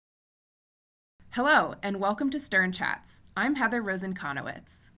Hello, and welcome to Stern Chats. I'm Heather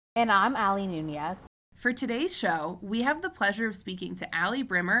Rosen-Conowitz. And I'm Allie Nunez. For today's show, we have the pleasure of speaking to Allie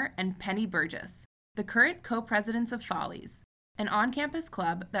Brimmer and Penny Burgess, the current co-presidents of Follies, an on-campus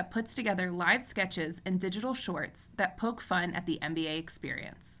club that puts together live sketches and digital shorts that poke fun at the MBA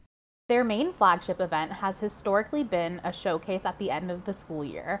experience. Their main flagship event has historically been a showcase at the end of the school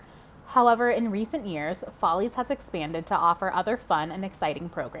year. However, in recent years, Follies has expanded to offer other fun and exciting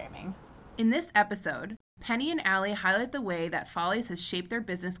programming. In this episode, Penny and Allie highlight the way that Follies has shaped their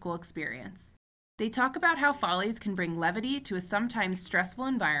business school experience. They talk about how Follies can bring levity to a sometimes stressful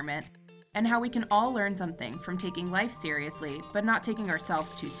environment, and how we can all learn something from taking life seriously, but not taking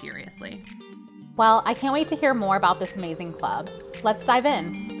ourselves too seriously. Well, I can't wait to hear more about this amazing club. Let's dive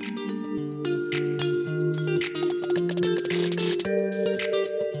in.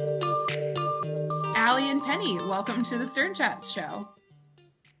 Allie and Penny, welcome to the Stern Chats show.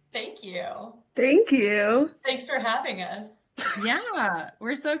 Thank you. Thank you. Thanks for having us. Yeah,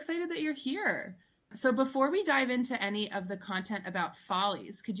 we're so excited that you're here. So before we dive into any of the content about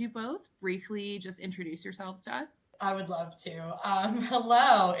Follies, could you both briefly just introduce yourselves to us? I would love to.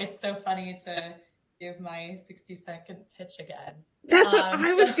 Hello. It's so funny to give my 60-second pitch again. That's what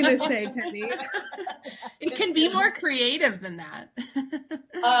I was going to say, Penny. It can be more creative than that.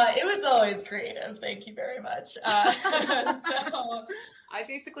 It was always creative. Thank you very much. I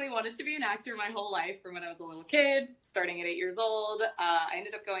basically wanted to be an actor my whole life from when I was a little kid, starting at 8 years old. I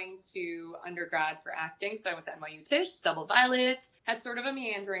ended up going to undergrad for acting. So I was at NYU Tisch, Double Violet, had sort of a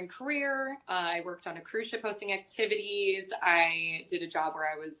meandering career. I worked on a cruise ship hosting activities. I did a job where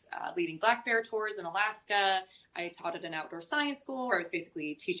I was leading Black Bear tours in Alaska. I taught at an outdoor science school where I was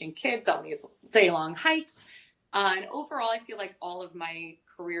basically teaching kids on these day-long hikes. And overall, I feel like all of my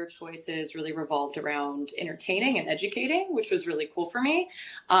career choices really revolved around entertaining and educating, which was really cool for me.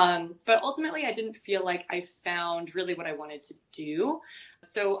 But ultimately, I didn't feel like I found really what I wanted to do.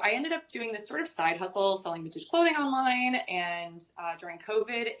 So I ended up doing this sort of side hustle, selling vintage clothing online. And during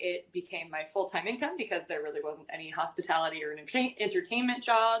COVID, it became my full-time income because there really wasn't any hospitality or entertainment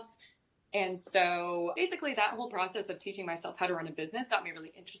jobs. And so basically that whole process of teaching myself how to run a business got me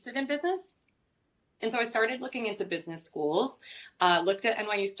really interested in business. And so I started looking into business schools, looked at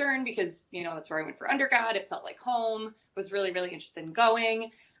NYU Stern because, that's where I went for undergrad. It felt like home, was really, really interested in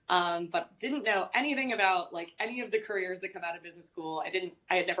going, but didn't know anything about like any of the careers that come out of business school.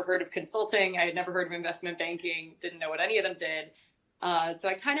 I had never heard of consulting. I had never heard of investment banking, didn't know what any of them did. So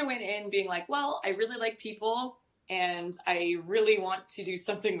I kind of went in being like, well, I really like people and I really want to do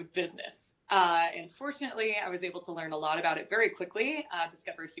something with business. And fortunately, I was able to learn a lot about it very quickly,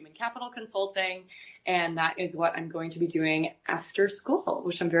 discovered human capital consulting, and that is what I'm going to be doing after school,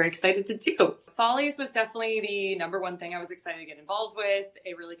 which I'm very excited to do. Follies was definitely the number one thing I was excited to get involved with.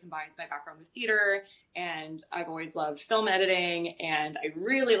 It really combines my background with theater, and I've always loved film editing, and I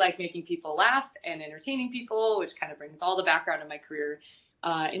really like making people laugh and entertaining people, which kind of brings all the background of my career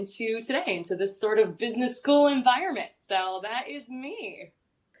into this sort of business school environment. So that is me.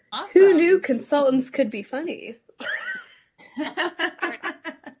 Awesome. Who knew consultants could be funny?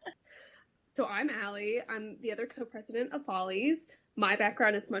 So I'm Allie. I'm the other co-president of Follies. My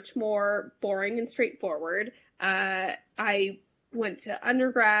background is much more boring and straightforward. I went to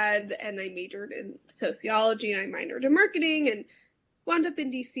undergrad and I majored in sociology and I minored in marketing and wound up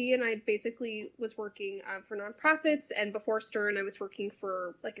in DC, and I basically was working for nonprofits, and before Stern I was working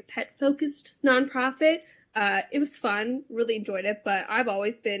for like a pet-focused nonprofit. It was fun, really enjoyed it, but I've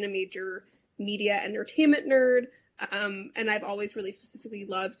always been a major media entertainment nerd, and I've always really specifically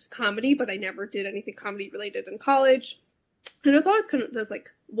loved comedy, but I never did anything comedy related in college. And it was always kind of those like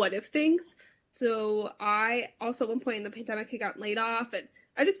what if things. So I also at one point in the pandemic I got laid off, and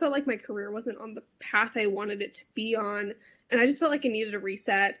I just felt like my career wasn't on the path I wanted it to be on, and I just felt like I needed a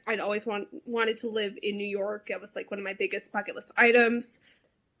reset. I'd always wanted to live in New York. It was like one of my biggest bucket list items.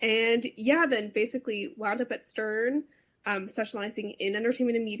 And yeah, then basically wound up at Stern, specializing in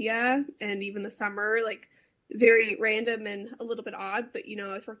entertainment and media, and even the summer, like very random and a little bit odd, but I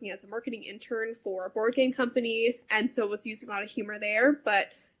was working as a marketing intern for a board game company, and so was using a lot of humor there. But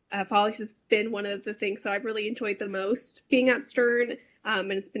Follies has been one of the things that I've really enjoyed the most being at Stern,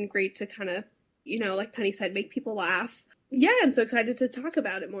 and it's been great to kind of, like Penny said, make people laugh. Yeah, and so excited to talk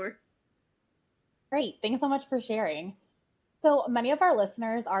about it more. Great. Thanks so much for sharing. So many of our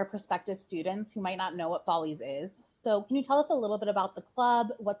listeners are prospective students who might not know what Follies is. So can you tell us a little bit about the club,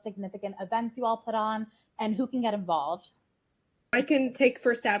 what significant events you all put on, and who can get involved? I can take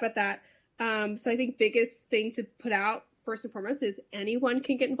first stab at that. So I think biggest thing to put out first and foremost is anyone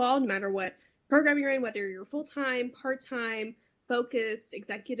can get involved, no matter what program you're in, whether you're full-time, part-time, focused,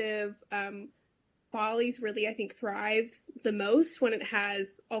 executive. Follies really, I think, thrives the most when it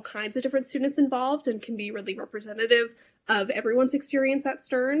has all kinds of different students involved and can be really representative of everyone's experience at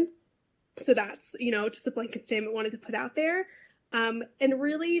Stern. So that's, just a blanket statement I wanted to put out there. And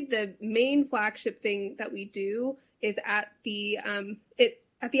really the main flagship thing that we do is at the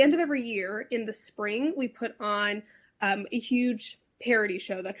end of every year in the spring, we put on a huge parody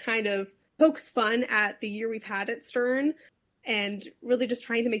show that kind of pokes fun at the year we've had at Stern and really just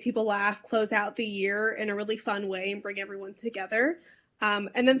trying to make people laugh, close out the year in a really fun way and bring everyone together.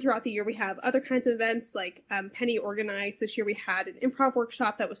 And then throughout the year, we have other kinds of events like Penny organized. This year we had an improv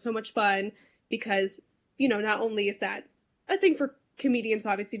workshop that was so much fun because, not only is that a thing for comedians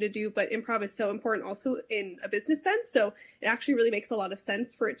obviously to do, but improv is so important also in a business sense. So it actually really makes a lot of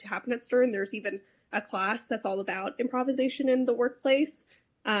sense for it to happen at Stern. There's even a class that's all about improvisation in the workplace.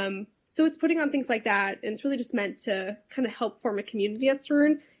 So it's putting on things like that, and it's really just meant to kind of help form a community at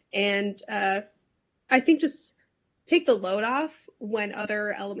Stern. And I think just take the load off when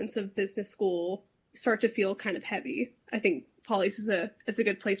other elements of business school start to feel kind of heavy. I think Follies is a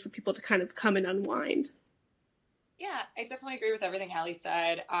good place for people to kind of come and unwind. Yeah, I definitely agree with everything Hallie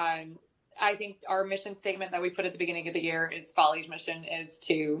said. I think our mission statement that we put at the beginning of the year is Follies' mission is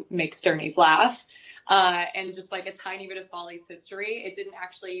to make Sternies laugh. And just like a tiny bit of Follies history, it didn't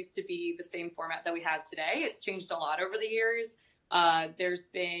actually used to be the same format that we have today. It's changed a lot over the years. There's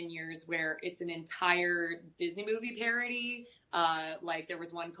been years where it's an entire Disney movie parody. Like there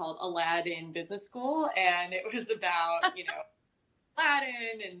was one called Aladdin Business School, and it was about,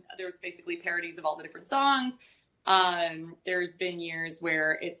 Aladdin, and there was basically parodies of all the different songs. There's been years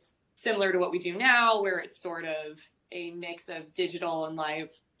where it's similar to what we do now, where it's sort of a mix of digital and live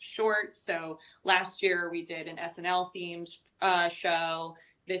shorts. So last year we did an SNL themed show.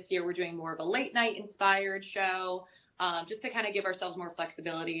 This year we're doing more of a late night inspired show, just to kind of give ourselves more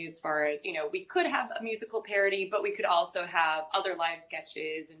flexibility as far as, we could have a musical parody, but we could also have other live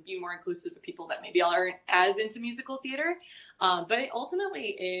sketches and be more inclusive of people that maybe aren't as into musical theater. But it ultimately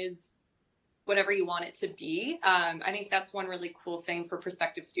is whatever you want it to be. I think that's one really cool thing for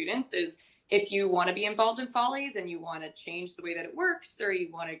prospective students is if you want to be involved in Follies and you want to change the way that it works, or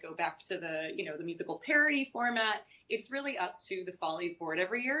you want to go back to the musical parody format, it's really up to the Follies board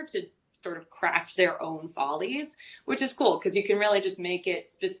every year to sort of craft their own Follies, which is cool because you can really just make it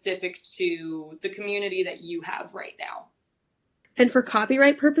specific to the community that you have right now. And for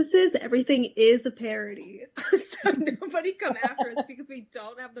copyright purposes, everything is a parody. So nobody come after us because we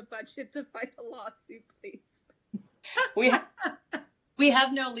don't have the budget to fight a lawsuit, please. We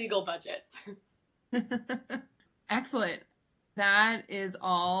have no legal budget. Excellent. That is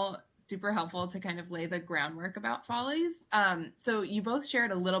all super helpful to kind of lay the groundwork about Follies. So you both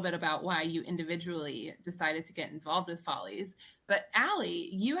shared a little bit about why you individually decided to get involved with Follies. But Allie,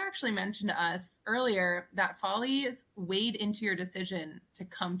 you actually mentioned to us earlier that Follies weighed into your decision to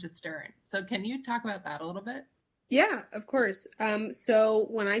come to Stern. So can you talk about that a little bit? Yeah, of course. So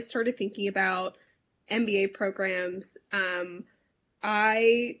when I started thinking about MBA programs,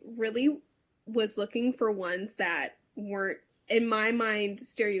 I really was looking for ones that weren't, in my mind,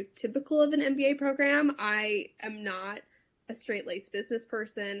 stereotypical of an MBA program. I am not a straight-laced business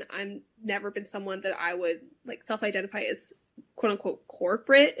person. I've never been someone that I would self-identify as quote unquote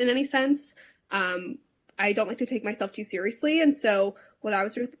corporate in any sense. I don't like to take myself too seriously. And so what I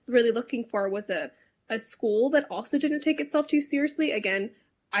was really looking for was a school that also didn't take itself too seriously. Again,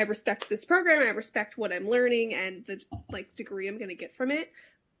 I respect this program. I respect what I'm learning and the degree I'm going to get from it.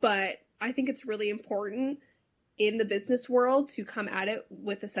 But I think it's really important in the business world to come at it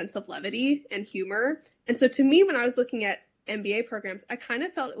with a sense of levity and humor. And so to me, when I was looking at MBA programs, I kind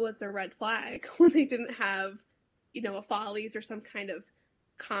of felt it was a red flag when they didn't have, a Follies or some kind of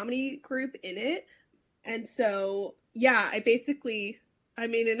comedy group in it. And so, yeah, it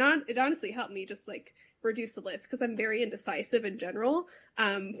honestly helped me just reduce the list because I'm very indecisive in general.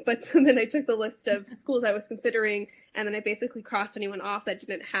 But so then I took the list of schools I was considering, and then I basically crossed anyone off that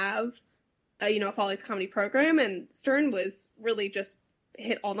didn't have a Follies comedy program, and Stern was really just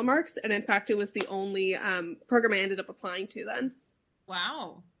hit all the marks. And in fact, it was the only program I ended up applying to then.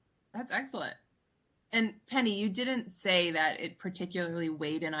 Wow, that's excellent. And Penny, you didn't say that it particularly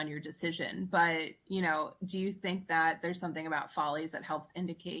weighed in on your decision, but, do you think that there's something about Follies that helps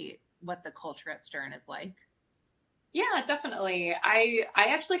indicate what the culture at Stern is like? Yeah, definitely. I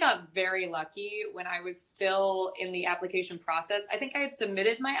actually got very lucky when I was still in the application process. I think I had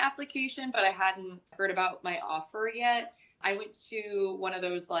submitted my application, but I hadn't heard about my offer yet. I went to one of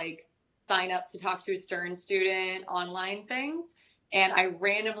those sign up to talk to a Stern student online things. And I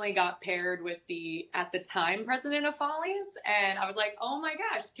randomly got paired with the, at the time, president of Follies. And I was like, oh my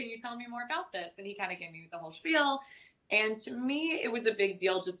gosh, can you tell me more about this? And he kind of gave me the whole spiel. And to me, it was a big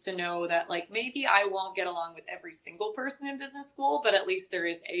deal just to know that, like, maybe I won't get along with every single person in business school, but at least there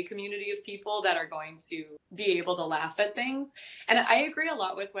is a community of people that are going to be able to laugh at things. And I agree a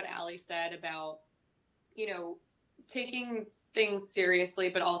lot with what Allie said about, you know, taking things seriously,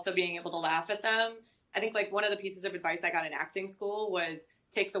 but also being able to laugh at them. I think like one of the pieces of advice I got in acting school was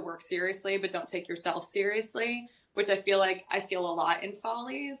take the work seriously, but don't take yourself seriously, which I feel a lot in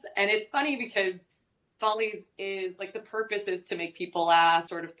Follies. And it's funny because Follies is like, the purpose is to make people laugh,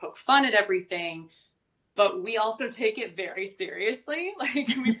 sort of poke fun at everything, but we also take it very seriously. Like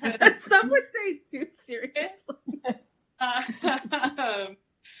we some would say too seriously.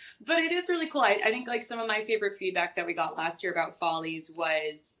 But it is really cool. I think like some of my favorite feedback that we got last year about Follies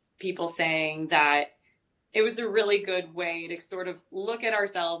was people saying that it was a really good way to sort of look at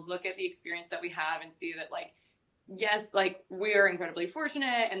ourselves, look at the experience that we have, and see that, like, yes, like, we are incredibly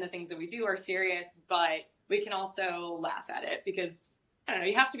fortunate and the things that we do are serious, but we can also laugh at it because, I don't know,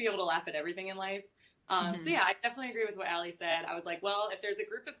 you have to be able to laugh at everything in life. So yeah, I definitely agree with what Allie said. I was like, well, if there's a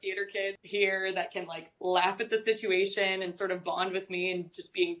group of theater kids here that can like laugh at the situation and sort of bond with me and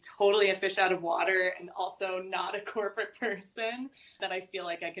just being totally a fish out of water and also not a corporate person, then I feel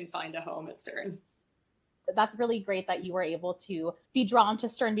like I can find a home at Stern. That's really great that you were able to be drawn to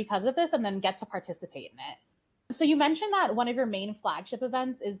Stern because of this and then get to participate in it. So you mentioned that one of your main flagship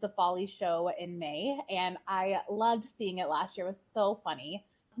events is the Follies show in May, and I loved seeing it last year. It was so funny.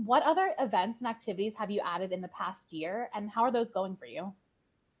 What other events and activities have you added in the past year, and how are those going for you?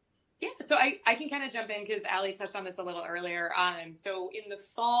 Yeah, so I can kind of jump in because Allie touched on this a little earlier. So in the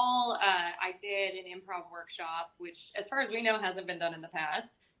fall, I did an improv workshop, which as far as we know hasn't been done in the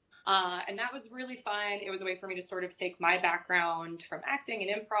past. And that was really fun. It was a way for me to sort of take my background from acting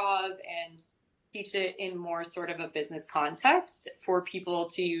and improv and teach it in more sort of a business context for people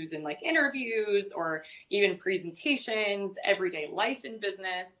to use in like interviews or even presentations, everyday life in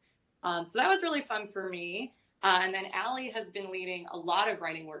business. So that was really fun for me. And then Allie has been leading a lot of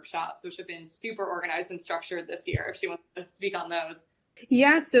writing workshops, which have been super organized and structured this year, if she wants to speak on those.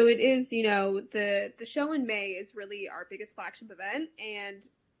 Yeah, so it is, you know, the show in May is really our biggest flagship event. And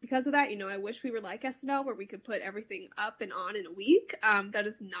because of that, you know, I wish we were like SNL where we could put everything up and on in a week. That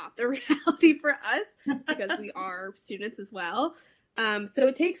is not the reality for us because we are students as well. So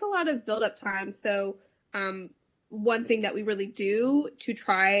it takes a lot of build-up time. So one thing that we really do to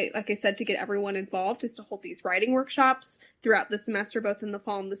try, like I said, to get everyone involved is to hold these writing workshops throughout the semester, both in the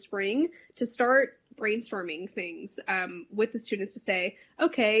fall and the spring, to start brainstorming things with the students to say,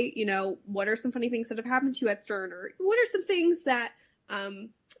 okay, you know, what are some funny things that have happened to you at Stern? Or what are some things that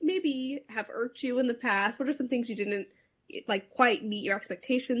maybe have irked you in the past? What are some things you didn't like quite meet your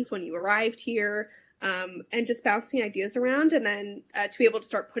expectations when you arrived here? And just bouncing ideas around, and then to be able to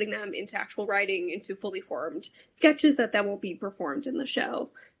start putting them into actual writing, into fully formed sketches that won't be performed in the show.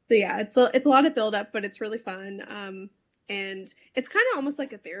 So yeah, it's a lot of build up, but it's really fun. And it's kind of almost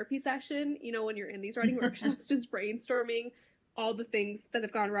like a therapy session, you know, when you're in these writing workshops, just brainstorming all the things that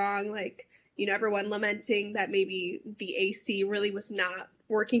have gone wrong, like, you know, everyone lamenting that maybe the AC really was not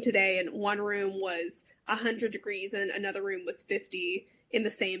working today, and one room was 100 degrees and another room was 50 in the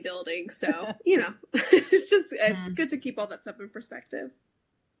same building. So, you know, it's good to keep all that stuff in perspective.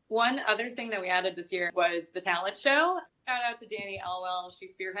 One other thing that we added this year was the talent show. Shout out to Danny Elwell. She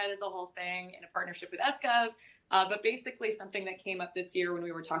spearheaded the whole thing in a partnership with ESCOV. But basically something that came up this year when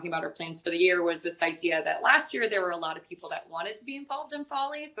we were talking about our plans for the year was this idea that last year there were a lot of people that wanted to be involved in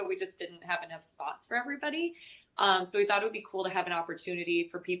Follies, but we just didn't have enough spots for everybody. So we thought it would be cool to have an opportunity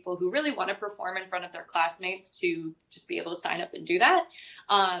for people who really want to perform in front of their classmates to just be able to sign up and do that.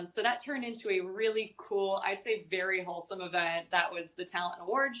 So that turned into a really cool, I'd say very wholesome event. That was the Talent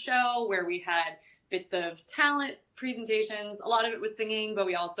Awards show where we had bits of talent presentations. A lot of it was singing, but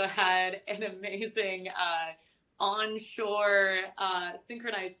we also had an amazing onshore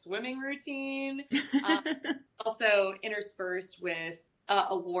synchronized swimming routine. Also interspersed with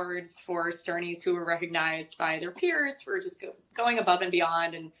awards for Sternies who were recognized by their peers for just going above and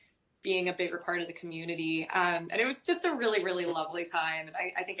beyond and being a bigger part of the community. And it was just a really, really lovely time. And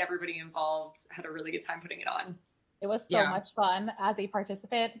I think everybody involved had a really good time putting it on. It was so much fun. As a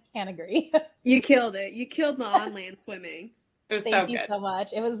participant, can't agree. You killed it. You killed the on-land swimming. It was Thank you so much.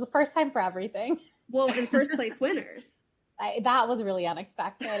 It was the first time for everything. Well, in first place winners. That was really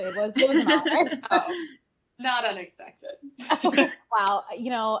unexpected. It was an honor. Oh, not unexpected. Wow. You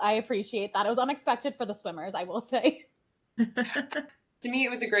know, I appreciate that. It was unexpected for the swimmers, I will say. To me,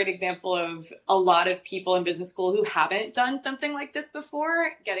 it was a great example of a lot of people in business school who haven't done something like this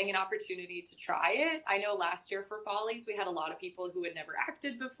before, getting an opportunity to try it. I know last year for Follies, we had a lot of people who had never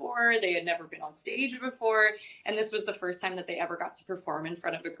acted before. They had never been on stage before. And this was the first time that they ever got to perform in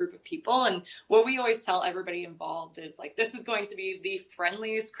front of a group of people. And what we always tell everybody involved is like, this is going to be the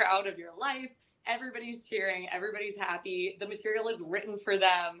friendliest crowd of your life. Everybody's cheering, everybody's happy. The material is written for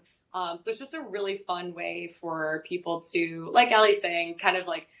them. So it's just a really fun way for people to, like Allie's saying, kind of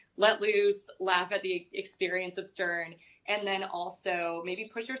like let loose, laugh at the experience of Stern, and then also maybe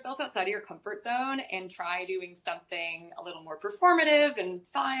push yourself outside of your comfort zone and try doing something a little more performative and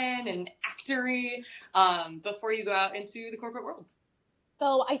fun and actory before you go out into the corporate world.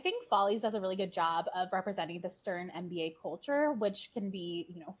 So I think Follies does a really good job of representing the Stern MBA culture, which can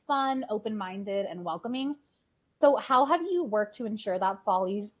be, fun, open-minded, and welcoming. So how have you worked to ensure that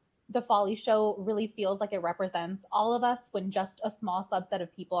the Follies show really feels like it represents all of us when just a small subset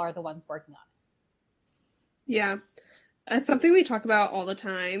of people are the ones working on it? Yeah, that's something we talk about all the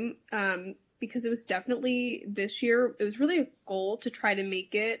time, because it was definitely this year, it was really a goal to try to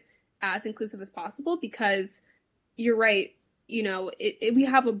make it as inclusive as possible, because you're right, we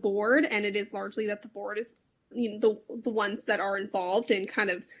have a board, and it is largely that the board is the ones that are involved in kind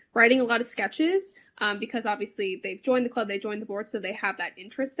of writing a lot of sketches, because obviously they've joined the club, they joined the board, so they have that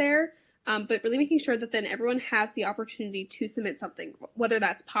interest there. But really making sure that then everyone has the opportunity to submit something, whether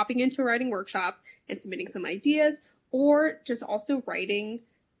that's popping into a writing workshop and submitting some ideas, or just also writing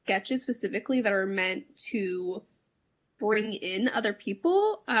sketches specifically that are meant to bring in other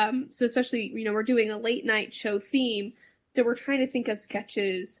people. So especially, we're doing a late night show theme, so we're trying to think of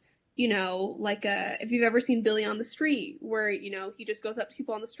sketches, like if you've ever seen Billy on the Street, where, he just goes up to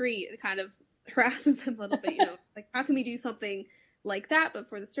people on the street and kind of harasses them a little bit, like how can we do something like that, but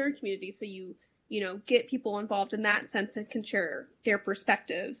for the Stern community, so you get people involved in that sense and can share their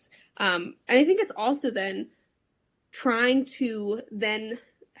perspectives. And I think it's also then trying to then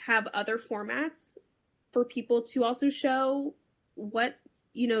have other formats for people to also show what,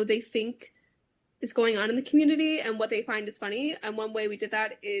 they think is going on in the community and what they find is funny. And one way we did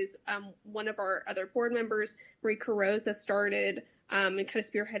that is one of our other board members, Marie Carosa, started and kind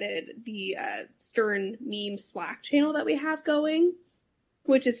of spearheaded the Stern meme Slack channel that we have going,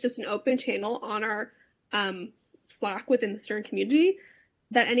 which is just an open channel on our Slack within the Stern community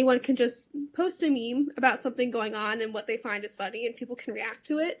that anyone can just post a meme about something going on and what they find is funny, and people can react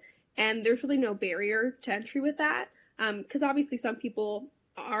to it. And there's really no barrier to entry with that, because obviously some people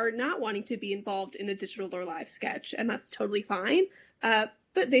are not wanting to be involved in a digital or live sketch, and that's totally fine.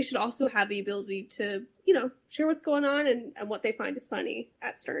 But they should also have the ability to, share what's going on and what they find is funny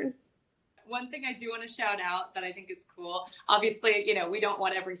at Stern. One thing I do want to shout out that I think is cool, obviously, we don't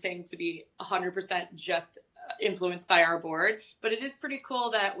want everything to be 100% just influenced by our board, but it is pretty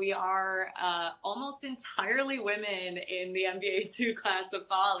cool that we are almost entirely women in the MBA 2 class of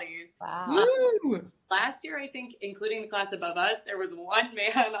Follies. Wow. Last year, I think, including the class above us, there was one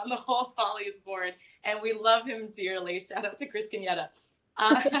man on the whole Follies board, and we love him dearly. Shout out to Chris Cagnetta.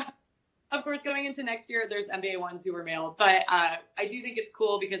 Of course, going into next year, there's MBA 1s who were male, but I do think it's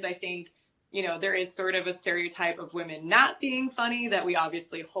cool because I think, there is sort of a stereotype of women not being funny that we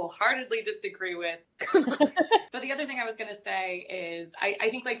obviously wholeheartedly disagree with. But the other thing I was going to say is I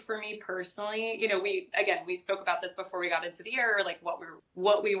think, like, for me personally, we spoke about this before we got into the year, like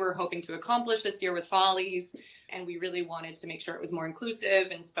what we were hoping to accomplish this year with Follies. And we really wanted to make sure it was more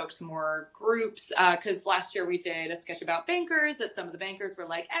inclusive and spoke to more groups. Because last year we did a sketch about bankers that some of the bankers were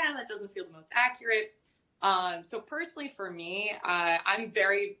like, that doesn't feel the most accurate. So personally for me, I'm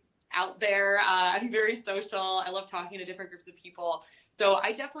very out there. I'm very social. I love talking to different groups of people. So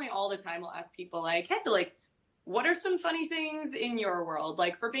I definitely all the time will ask people like, hey, like, what are some funny things in your world?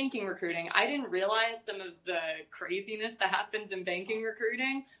 Like for banking recruiting, I didn't realize some of the craziness that happens in banking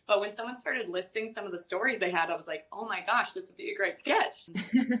recruiting. But when someone started listing some of the stories they had, I was like, oh my gosh, this would be a great sketch.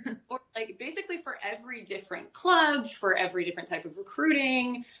 Or like basically for every different club, for every different type of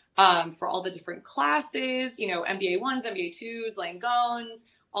recruiting, for all the different classes, MBA 1s, MBA 2s, Langones,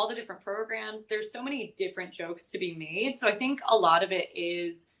 all the different programs, there's so many different jokes to be made. So I think a lot of it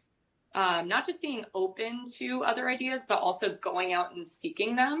is not just being open to other ideas, but also going out and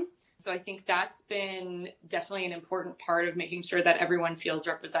seeking them. So I think that's been definitely an important part of making sure that everyone feels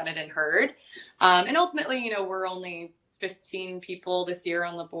represented and heard. And ultimately, we're only 15 people this year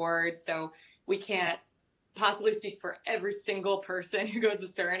on the board, so we can't possibly speak for every single person who goes to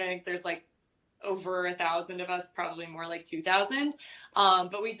Stern. I think there's like over 1,000 of us, probably more like 2,000.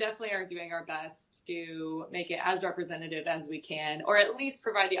 But we definitely are doing our best to make it as representative as we can, or at least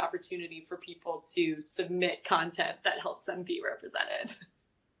provide the opportunity for people to submit content that helps them be represented.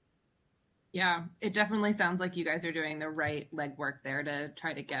 Yeah, it definitely sounds like you guys are doing the right legwork there to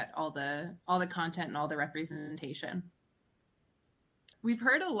try to get all the content and all the representation. We've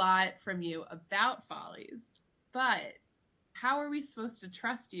heard a lot from you about Follies, but how are we supposed to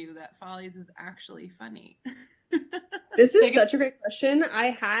trust you that Follies is actually funny? This is such a great question.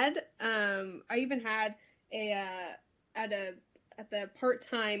 I even had at the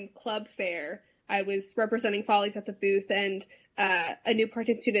part-time club fair, I was representing Follies at the booth, and a new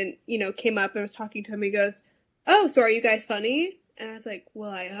part-time student, came up and was talking to him. He goes, "Oh, so are you guys funny?" And I was like,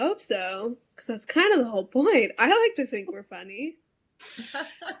 "Well, I hope so, because that's kind of the whole point. I like to think we're funny."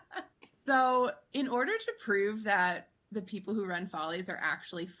 So, in order to prove that the people who run Follies are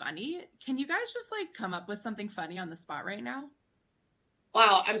actually funny, can you guys just come up with something funny on the spot right now?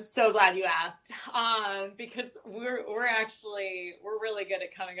 Wow, I'm so glad you asked. Because we're really good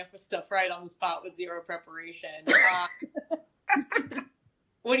at coming up with stuff right on the spot with zero preparation.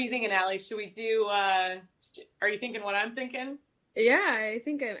 What are you thinking, Allie? Should we do? Are you thinking what I'm thinking? Yeah, I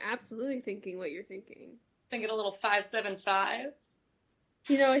think I'm absolutely thinking what you're thinking. Thinking a little 575.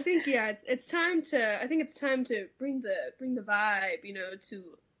 I think it's time to bring the vibe, to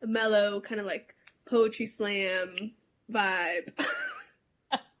a mellow kind of like poetry slam vibe.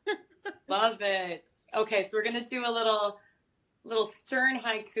 Love it. Okay, so we're gonna do a little stern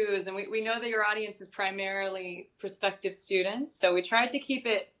haikus, and we know that your audience is primarily prospective students, so we tried to keep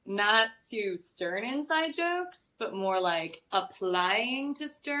it not too stern inside jokes, but more like applying to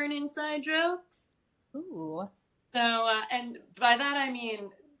stern inside jokes. Ooh. So, and by that I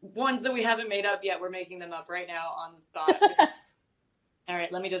mean ones that we haven't made up yet. We're making them up right now on the spot. All right,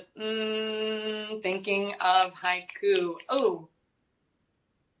 let me just thinking of haiku. Oh,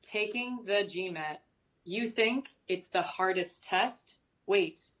 taking the GMAT. You think it's the hardest test?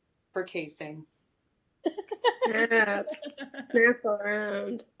 Wait for casing. Snaps. Snaps all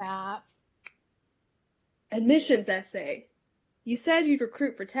around. Snaps. Admissions essay. You said you'd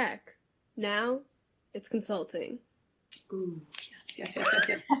recruit for tech. Now it's consulting. Ooh, yes.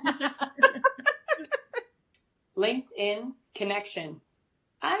 LinkedIn connection.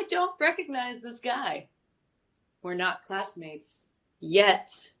 I don't recognize this guy. We're not classmates yet.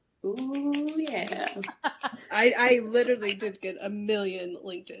 Ooh, yeah. I literally did get a million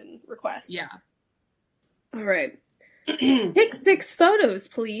LinkedIn requests. Yeah. All right. Pick 6 photos,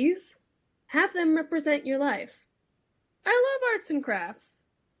 please. Have them represent your life. I love arts and crafts.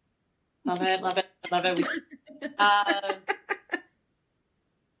 Love it.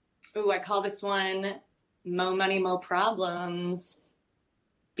 Ooh, I call this one Mo Money, Mo Problems.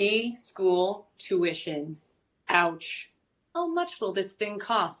 B, school tuition. Ouch. How much will this thing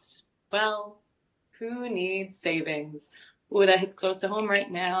cost? Well, who needs savings? Ooh, that hits close to home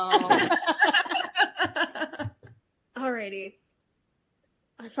right now. Alrighty.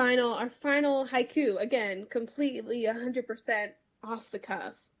 Our final haiku, again, completely 100% off the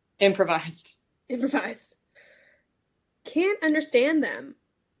cuff. Improvised. Can't understand them.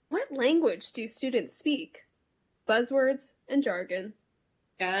 What language do students speak? Buzzwords and jargon.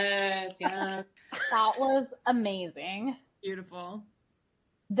 Yes. That was amazing. Beautiful.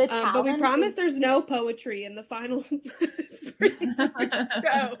 The but we promise there's no poetry in the final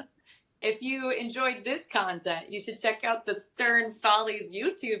show. If you enjoyed this content, you should check out the Stern Follies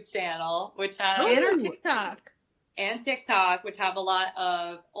YouTube channel, which has and our TikTok, which have a lot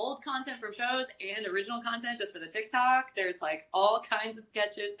of old content from shows and original content just for the TikTok. There's all kinds of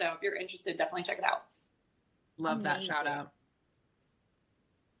sketches, so if you're interested, definitely check it out. Love that shout out.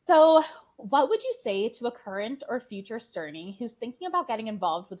 So, what would you say to a current or future Sternie who's thinking about getting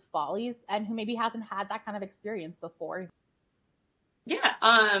involved with Follies and who maybe hasn't had that kind of experience before?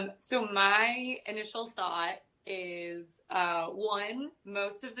 Yeah. So my initial thought is, one,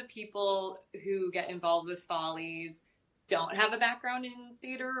 most of the people who get involved with Follies don't have a background in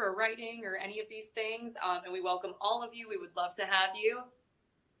theater or writing or any of these things. And we welcome all of you. We would love to have you.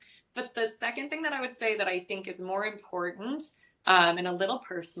 But the second thing that I would say that I think is more important and a little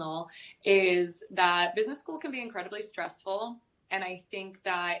personal is that business school can be incredibly stressful. And I think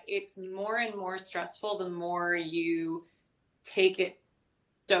that it's more and more stressful the more you take it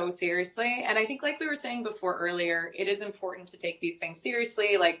so seriously. And I think, like we were saying before earlier, it is important to take these things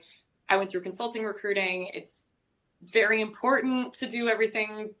seriously. I went through consulting recruiting. It's very important to do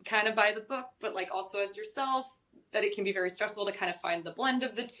everything kind of by the book, but also as yourself, that it can be very stressful to kind of find the blend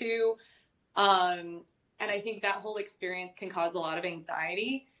of the two. And I think that whole experience can cause a lot of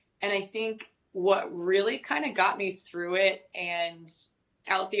anxiety. And I think what really kind of got me through it and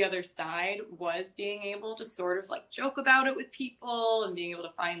out the other side was being able to sort of like joke about it with people and being able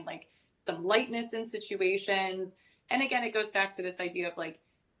to find like some lightness in situations. And again, it goes back to this idea of like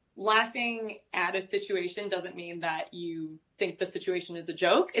laughing at a situation doesn't mean that you think the situation is a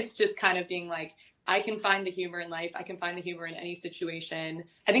joke. It's just kind of being like, I can find the humor in life. I can find the humor in any situation.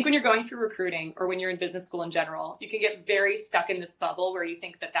 I think when you're going through recruiting or when you're in business school in general, you can get very stuck in this bubble where you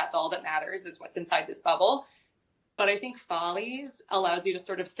think that that's all that matters is what's inside this bubble. But I think Follies allows you to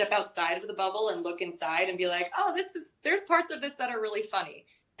sort of step outside of the bubble and look inside and be like, oh, there's parts of this that are really funny.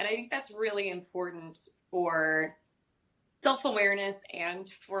 And I think that's really important for self-awareness and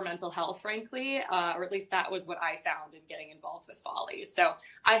for mental health, frankly, or at least that was what I found in getting involved with Follies. So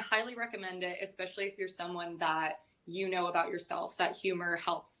I highly recommend it, especially if you're someone that you know about yourself, that humor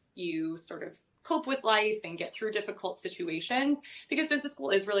helps you sort of cope with life and get through difficult situations, because business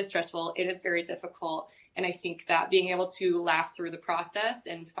school is really stressful. It is very difficult. And I think that being able to laugh through the process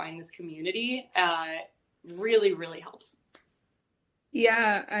and find this community really, really helps.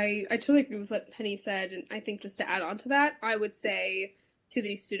 Yeah, I totally agree with what Penny said. And I think just to add on to that, I would say to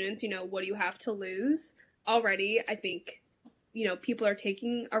these students, what do you have to lose? Already, I think, people are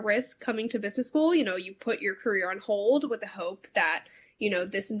taking a risk coming to business school. You put your career on hold with the hope that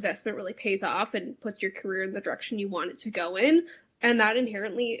this investment really pays off and puts your career in the direction you want it to go in. And that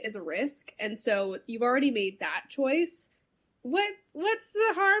inherently is a risk. And so you've already made that choice. What's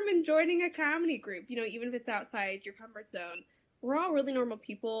the harm in joining a comedy group? Even if it's outside your comfort zone, we're all really normal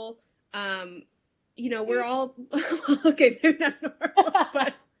people. We're all, okay, maybe not normal,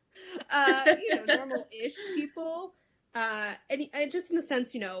 but, normal-ish people. And just in the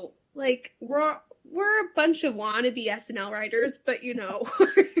sense, we're a bunch of wannabe SNL writers, but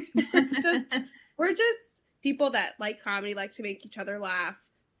we're just people that like comedy, like to make each other laugh.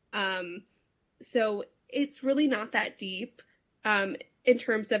 So it's really not that deep in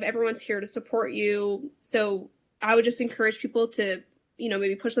terms of everyone's here to support you. So I would just encourage people to,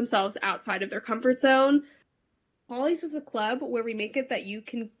 maybe push themselves outside of their comfort zone. Follies is a club where we make it that you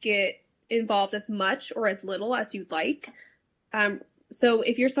can get involved as much or as little as you'd like. So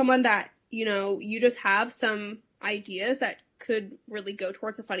if you're someone that, you just have some ideas that could really go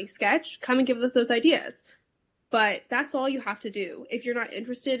towards a funny sketch, come and give us those ideas. But that's all you have to do. If you're not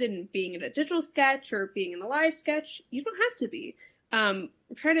interested in being in a digital sketch or being in a live sketch, you don't have to be.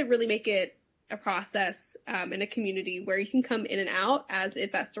 We're trying to really make it a process in a community where you can come in and out as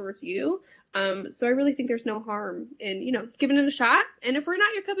it best serves you. So I really think there's no harm in, giving it a shot. And if we're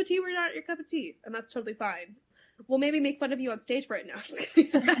not your cup of tea, we're not your cup of tea. And that's totally fine. We'll maybe make fun of you on stage for it now.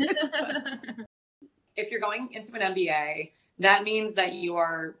 If you're going into an MBA, that means that you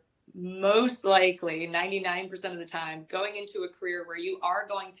are most likely 99% of the time going into a career where you are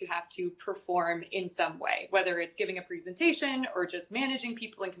going to have to perform in some way, whether it's giving a presentation or just managing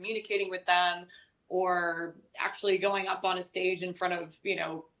people and communicating with them, or actually going up on a stage in front of,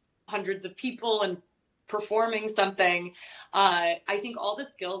 hundreds of people and performing something. I think all the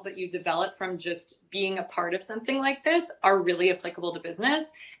skills that you develop from just being a part of something like this are really applicable to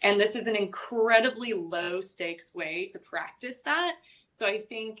business. And this is an incredibly low stakes way to practice that. So I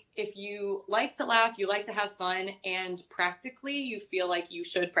think if you like to laugh, you like to have fun, and practically you feel like you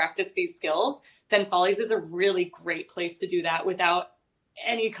should practice these skills, then Follies is a really great place to do that without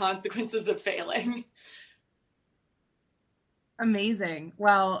any consequences of failing. Amazing.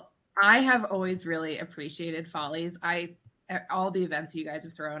 Well, I have always really appreciated Follies. All the events you guys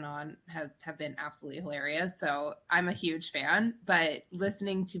have thrown on have been absolutely hilarious. So I'm a huge fan, but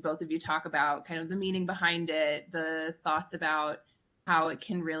listening to both of you talk about kind of the meaning behind it, the thoughts about how it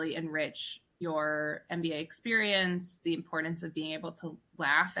can really enrich your MBA experience, the importance of being able to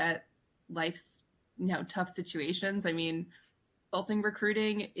laugh at life's, tough situations. I mean, consulting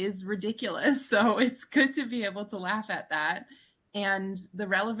recruiting is ridiculous. So it's good to be able to laugh at that and the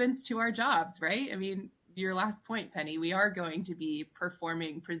relevance to our jobs, right? I mean, your last point, Penny, we are going to be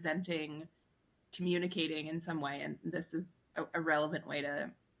performing, presenting, communicating in some way. And this is a relevant way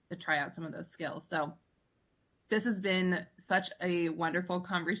to try out some of those skills. So this has been such a wonderful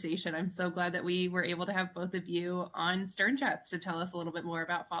conversation. I'm so glad that we were able to have both of you on Stern Chats to tell us a little bit more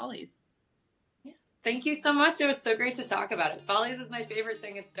about Follies. Yeah. Thank you so much. It was so great to talk about it. Follies is my favorite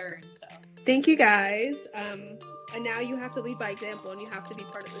thing at Stern. So. Thank you, guys. And now you have to lead by example, and you have to be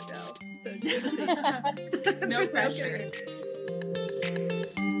part of the show. So no pressure.